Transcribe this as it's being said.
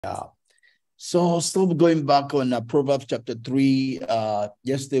Yeah. So still going back on Proverbs chapter 3.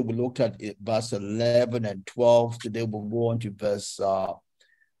 Yesterday we looked at verse 11 and 12. Today we'll go on to verse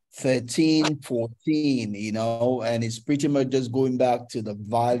 13, 14, and it's pretty much just going back to the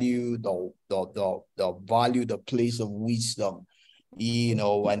value, the value, the place of wisdom,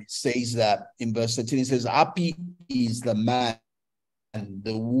 and it says that in verse 13, it says, happy is the man and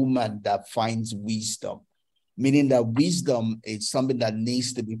the woman that finds wisdom. Meaning that wisdom is something that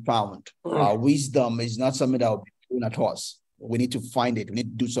needs to be found. Wisdom is not something that will be thrown at us. We need to find it. We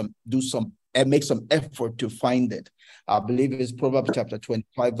need to do some and make some effort to find it. I believe it's Proverbs chapter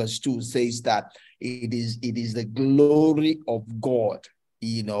 25, verse 2 says that it is the glory of God.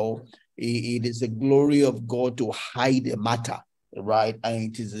 It is the glory of God to hide a matter, right?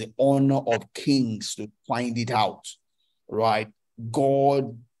 And it is the honor of kings to find it out, right?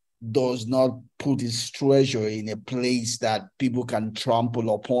 God does not put his treasure in a place that people can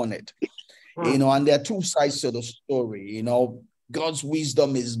trample upon it. And there are two sides to the story. God's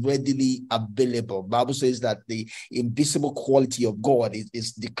wisdom is readily available. The Bible says that the invisible quality of God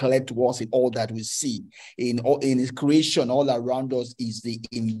is declared to us in all that we see. In his creation, all around us is the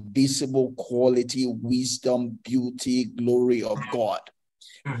invisible quality, wisdom, beauty, glory of God.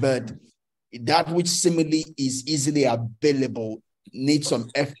 But that which seemingly is easily available needs some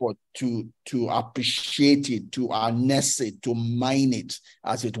effort to appreciate it, to harness it, to mine it,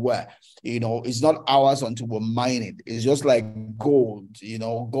 as it were. It's not ours until we mine it. It's just like gold.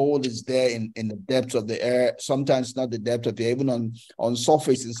 Gold is there in the depths of the air, sometimes not the depth of the air, even on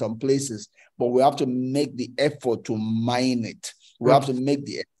surface in some places, but we have to make the effort to mine it. We have to make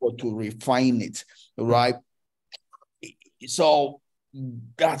the effort to refine it, right? So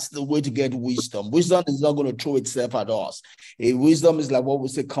that's the way to get wisdom. Wisdom is not going to throw itself at us. Wisdom is like what we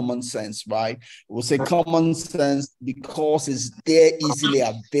say common sense, right? We'll say common sense because it's there easily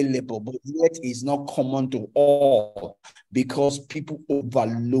available, but yet it's not common to all because people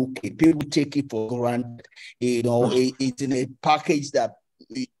overlook it. People take it for granted. It's in a package that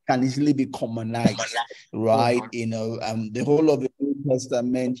it can easily be commonized, right? The whole of the New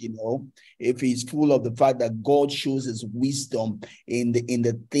Testament, if it's full of the fact that God shows his wisdom in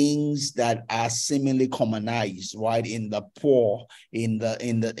the things that are seemingly commonized, right? In the poor, in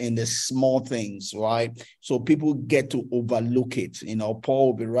the small things, right? So people get to overlook it. Paul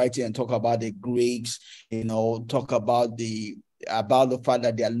will be writing and talk about the Greeks, talk about the fact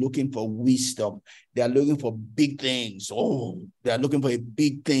that they are looking for wisdom. They are looking for big things. They are looking for a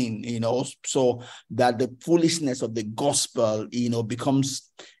big thing, so that the foolishness of the gospel, becomes,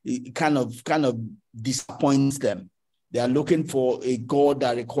 it kind of disappoints them. They are looking for a God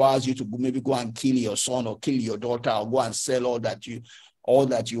that requires you to maybe go and kill your son or kill your daughter or go and sell all that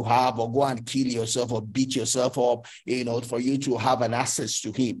you have, or go and kill yourself or beat yourself up, for you to have an access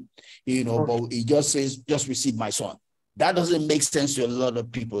to him, but he just says, just receive my son. That doesn't make sense to a lot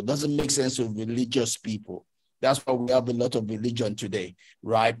of people. It doesn't make sense to religious people. That's why we have a lot of religion today,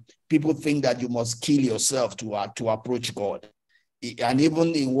 right? People think that you must kill yourself to approach God. And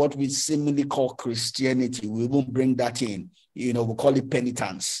even in what we seemingly call Christianity, we won't bring that in. We call it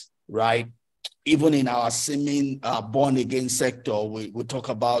penitence, right? Even in our seeming born-again sector, we talk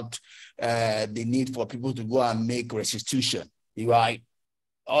about the need for people to go and make restitution, right?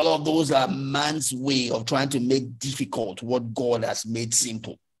 All of those are man's way of trying to make difficult what God has made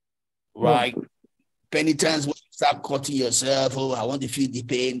simple, right? Penitence, when you start cutting yourself, I want to feel the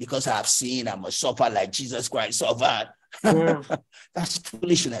pain because I have sinned, I must suffer like Jesus Christ suffered. That's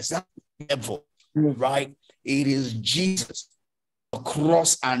foolishness. That's devil, right? It is Jesus, the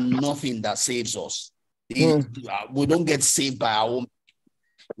cross and nothing that saves us. We don't get saved by our own.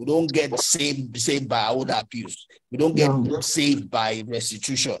 We don't get saved by our own abuse. We don't get saved by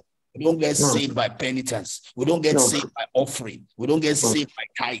restitution. We don't get saved by penitence. We don't get saved by offering. We don't get saved by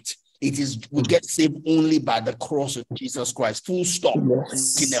tithe. We get saved only by the cross of Jesus Christ. Full stop.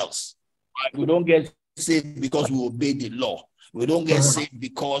 Nothing else. We don't get saved because we obey the law. We don't get saved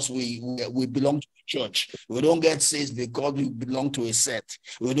because we belong to a church. We don't get saved because we belong to a set.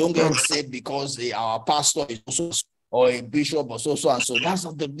 We don't get saved because our pastor is also, or a bishop or so and so. That's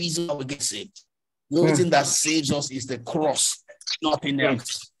not the reason why we get saved. The only thing that saves us is the cross, nothing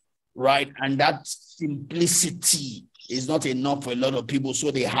else, right? And that simplicity is not enough for a lot of people,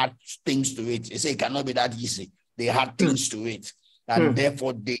 so they add things to it. They say it cannot be that easy. They add things to it, and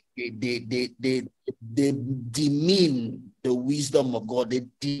therefore they demean the wisdom of God. They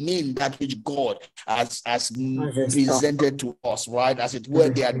demean that which God has presented to us, right? As it were,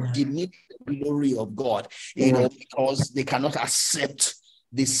 they are demeaning the glory of God, because they cannot accept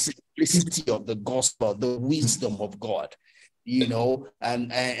the simplicity of the gospel, the wisdom of God.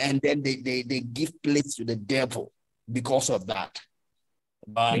 and then they give place to the devil because of that,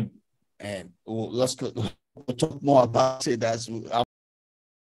 right? And we'll talk more about it as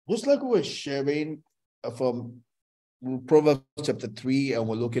just like we were sharing from Proverbs chapter 3, and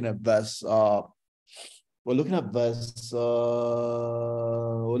we're looking at verse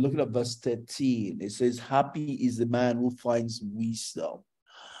 13. It says, happy is the man who finds wisdom.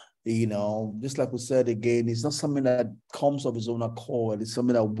 Just like we said again, it's not something that comes of his own accord. It's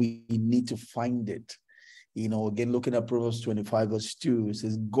something that we need to find it. Again, looking at Proverbs 25, verse 2, it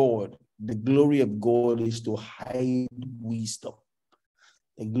says, the glory of God is to hide wisdom.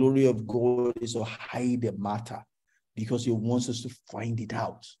 The glory of God is to hide the matter because he wants us to find it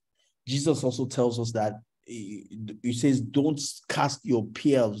out. Jesus also tells us that he says, don't cast your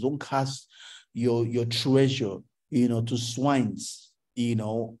pearls, don't cast your treasure, to swines,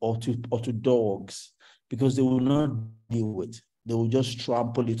 or to dogs, because they will not deal with it. They will just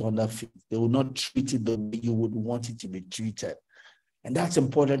trample it on their feet. They will not treat it the way you would want it to be treated. And that's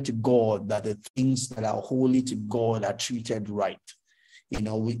important to God, that the things that are holy to God are treated right.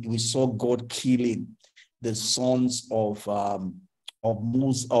 We saw God killing the sons of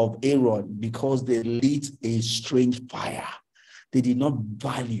Aaron because they lit a strange fire. They did not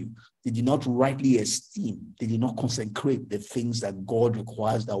value, they did not rightly esteem, they did not consecrate the things that God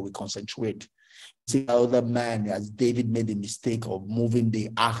requires that we concentrate. See, the other man, as David made the mistake of moving the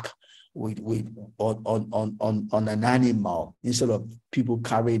ark on an animal instead of people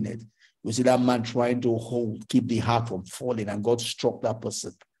carrying it. We see that man trying to keep the ark from falling, and God struck that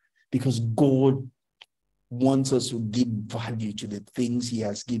person, because God wants us to give value to the things he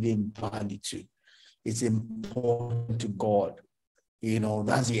has given value to. It's important to God.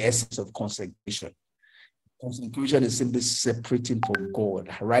 That's the essence of consecration. Consecration is simply separating from God,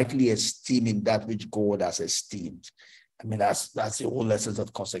 rightly esteeming that which God has esteemed. I mean, that's the whole essence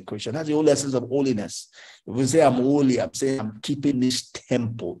of consecration. That's the whole essence of holiness. If we say I'm holy, I'm saying I'm keeping this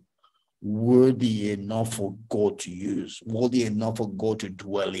temple worthy enough for God to use, worthy enough for God to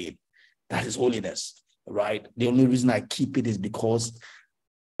dwell in. That is holiness, right? The only reason I keep it is because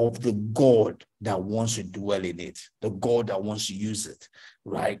of the God that wants to dwell in it, the God that wants to use it,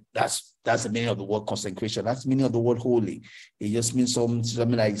 right? That's the meaning of the word consecration. That's the meaning of the word holy. It just means something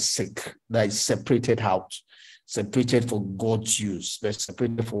that is separated out, separated for God's use, but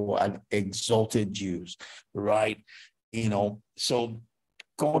separated for an exalted use, right? So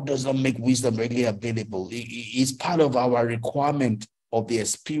God does not make wisdom readily available. It's part of our requirement of the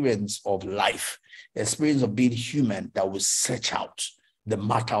experience of life, the experience of being human, that will search out the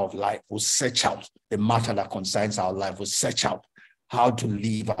matter of life, will search out the matter that concerns our life, will search out how to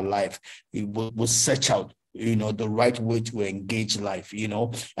live our life. It will search out, the right way to engage life,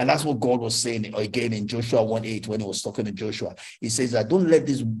 and that's what God was saying again in Joshua 1:8 when he was talking to Joshua. He says that don't let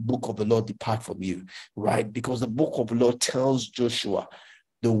this book of the Lord depart from you, right? Because the book of the Lord tells Joshua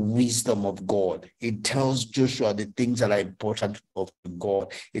the wisdom of God. It tells Joshua the things that are important of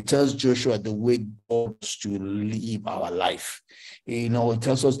God. It tells Joshua the way God wants to live our life. It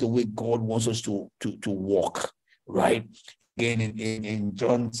tells us the way God wants us to walk, right? Again, in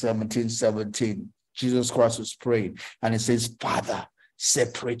John 17:17, Jesus Christ was praying, and it says, Father,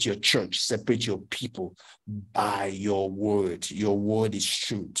 separate your church, separate your people by your word. Your word is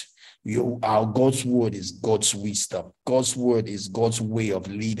truth. Our God's word is God's wisdom. God's word is God's way of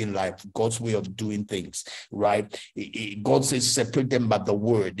leading life, God's way of doing things, right? God says separate them by the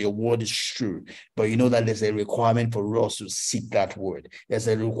word. Your word is true. But you know that there's a requirement for us to seek that word. There's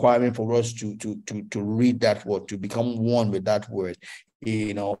a requirement for us to read that word, to become one with that word.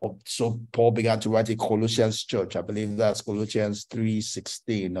 So Paul began to write a Colossians church. I believe that's Colossians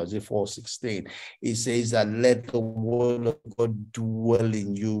 3:16 or 4:16. It says that let the word of God dwell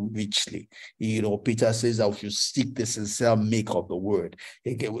in you richly. Peter says that we should seek the sincere make of the word.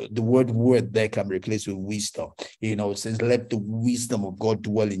 The word there can be replaced with wisdom. It says let the wisdom of God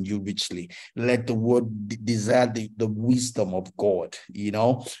dwell in you richly. Let the word desire the wisdom of God.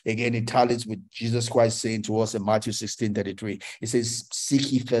 Again, it tallies with Jesus Christ saying to us in Matthew 16:33. It says,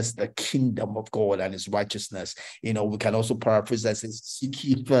 seek ye first the kingdom of God and his righteousness. We can also paraphrase that, says, seek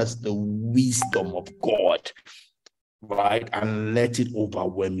ye first the wisdom of God, right? And let it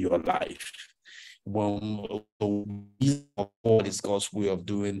overwhelm your life. When the wisdom of God is God's way of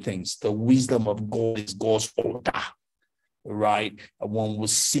doing things, the wisdom of God is God's order, right? And when we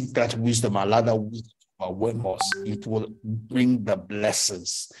seek that wisdom, allow that wisdom to overwhelm us, it will bring the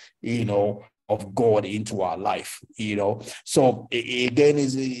blessings, of God into our life, So again,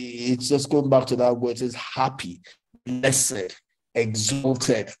 it's just going back to that word. It says happy, blessed,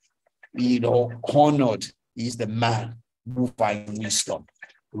 exalted, honored is the man who finds wisdom,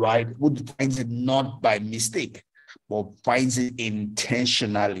 right? Who finds it not by mistake, but finds it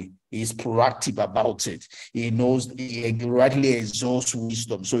intentionally. He's proactive about it. He knows, he rightly exalts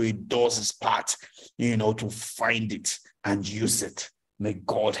wisdom, so he does his part, to find it and use it. May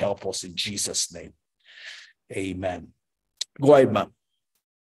God help us in Jesus' name. Amen. Go ahead, ma'am.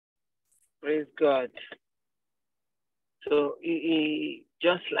 Praise God. So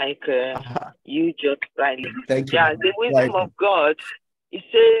just like you just rightly. Thank you. Yeah, the wisdom of God.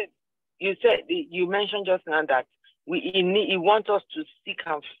 You mentioned just now that he wants us to seek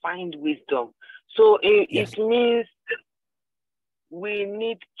and find wisdom. So it means we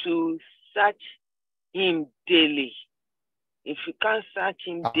need to search him daily. If we can't search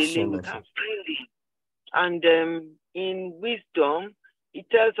him daily, we can't find him. And in wisdom, it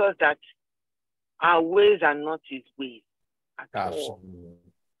tells us that our ways are not his ways at all.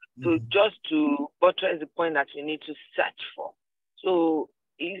 So just to buttress the point that we need to search for. So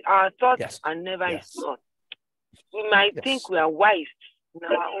our thoughts are never his thoughts. We might think we are wise in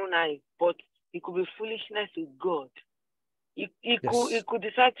our own eyes, but it could be foolishness with God. He could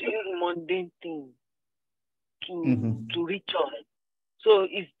decide to use mundane things to reach us. So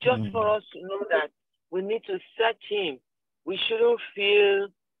it's just for us to know that we need to search him. We shouldn't feel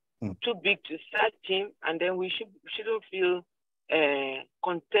too big to search him, and then we shouldn't feel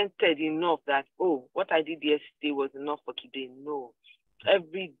contented enough that, what I did yesterday was enough for today. No.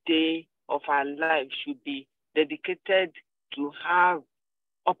 Every day of our life should be dedicated to have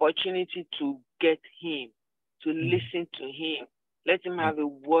opportunity to get him, to listen to him. Let him have a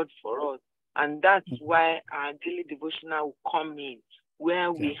word for us. And that's why our daily devotional will come in,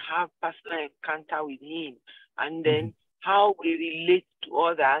 where we have personal encounter with him. And then how we relate to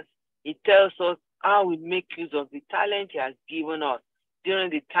others, it tells us how we make use of the talent he has given us during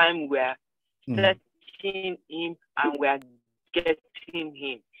the time we are searching him and we are getting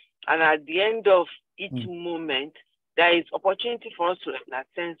him. And at the end of each moment, there is opportunity for us to have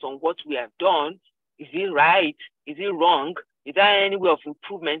a sense on what we have done. Is it right? Is it wrong? Is there any way of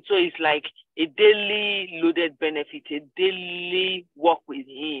improvement? So it's like a daily loaded benefit, a daily walk with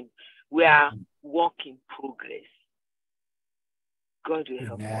him. We are work in progress. God will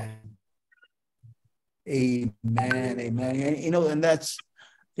help us. Amen. Amen. And that's,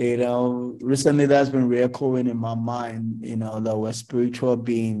 recently that's been reoccurring in my mind, that we're spiritual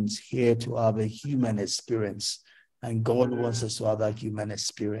beings here to have a human experience. And God wants us to have that human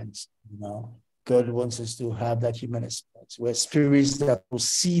experience, God wants us to have that human experience. We're spirits that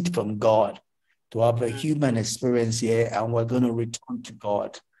proceed from God to have a human experience here, and we're going to return to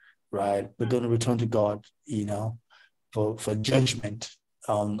God, right? We're going to return to God, for judgment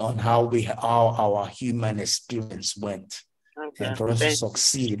on how our human experience went. And for us to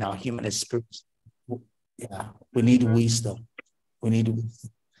succeed in our human experience, we need wisdom. We need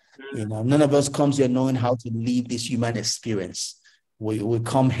wisdom. None of us comes here knowing how to live this human experience. We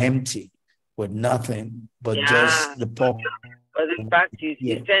come empty with nothing but just the purpose. But the fact is,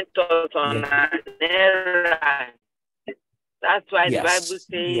 he sent us on an errand. That's why the Bible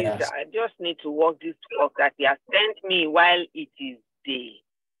says, I just need to walk this walk that he has sent me while it is day.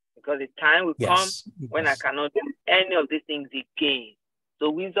 Because the time will come when I cannot do any of these things again.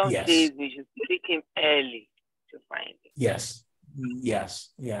 So wisdom says we should seek him early to find it. Yes.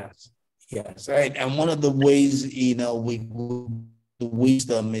 Right. And one of the ways, the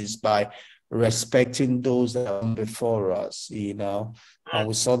wisdom is by respecting those that are before us, and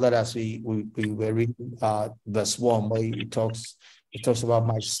we saw that as we were reading verse 1, where it talks about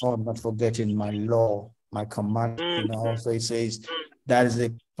my son not forgetting my law, my command. So it says that is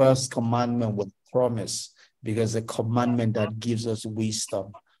the first commandment with promise, because the commandment that gives us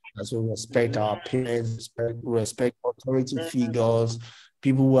wisdom, as we respect our parents, respect authority figures,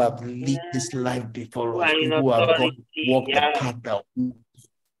 people who have lived this life before us, people who have walked the path that we.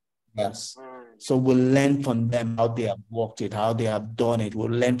 So we'll learn from them how they have walked it, how they have done it. We'll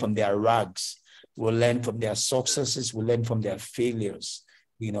learn from their rags. We'll learn from their successes. We'll learn from their failures.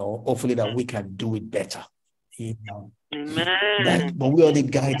 Hopefully that we can do it better. But we are the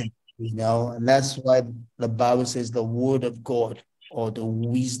guidance, and that's why the Bible says the word of God, or the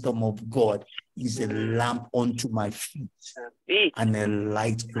wisdom of God, is a lamp unto my feet and a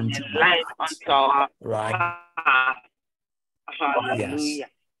light unto my path. Right? Hallelujah.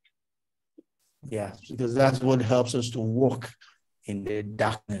 Yes, because that's what helps us to walk in the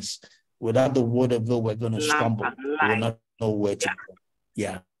darkness. Without the word of God, we're going to stumble. We will not know where to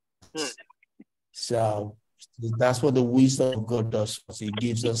go. So that's what the wisdom of God does. It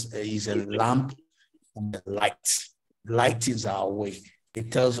gives us is a lamp and a light. Light is our way.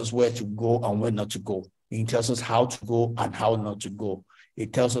 It tells us where to go and where not to go. It tells us how to go and how not to go.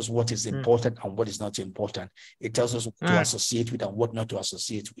 It tells us what is important and what is not important. It tells us what to associate with and what not to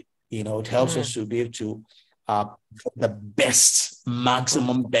associate with. You know, it helps us to be able to get the best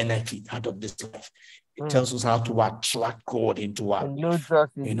maximum benefit out of this life. It tells us how to attract God into our life.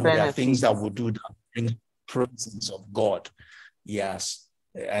 You know, there are things that we do that bring the presence of God. Yes.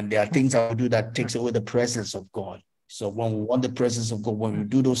 And there are things that we do that takes away the presence of God. So when we want the presence of God, when we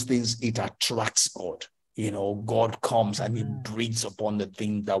do those things, it attracts God. You know, God comes and he breathes upon the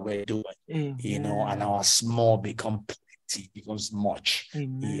things that we're doing, you know, and our small become plenty, becomes much,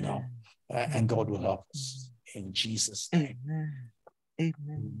 you know, and God will help us in Jesus' name.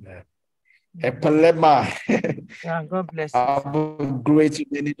 Amen. Epilema. Yeah, God bless you. Have a great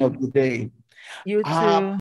beginning of the day. You too.